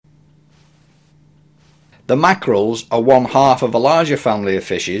The mackerels are one half of a larger family of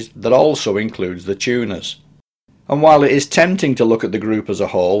fishes that also includes the tunas. And while it is tempting to look at the group as a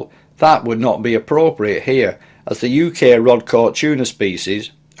whole, that would not be appropriate here, as the UK rod-caught tuna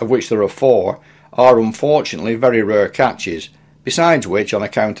species, of which there are 4, are unfortunately very rare catches, besides which, on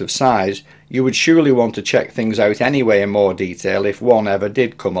account of size, you would surely want to check things out anyway in more detail if one ever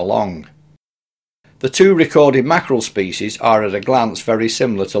did come along. The 2 recorded mackerel species are at a glance very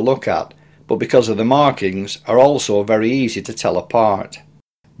similar to look at, but because of the markings are also very easy to tell apart.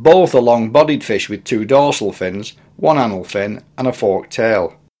 Both are long-bodied fish with 2 dorsal fins, 1 anal fin and a forked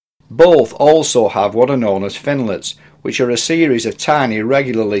tail. Both also have what are known as finlets, which are a series of tiny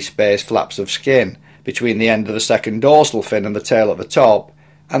regularly spaced flaps of skin between the end of the second dorsal fin and the tail at the top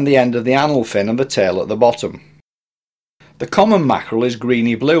and the end of the anal fin and the tail at the bottom. The common mackerel is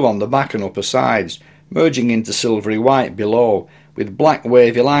greeny blue on the back and upper sides, merging into silvery white below, with black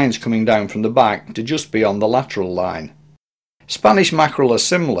wavy lines coming down from the back to just beyond the lateral line. Spanish mackerel are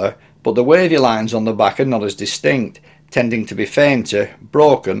similar, but the wavy lines on the back are not as distinct, tending to be fainter,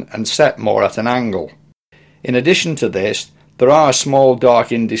 broken and set more at an angle. In addition to this, there are small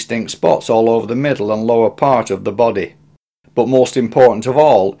dark indistinct spots all over the middle and lower part of the body. But most important of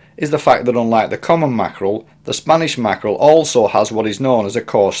all is the fact that unlike the common mackerel, the Spanish mackerel also has what is known as a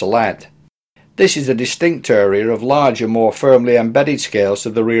corselet. This is a distinct area of larger, more firmly embedded scales to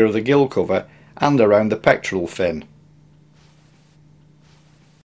the rear of the gill cover and around the pectoral fin.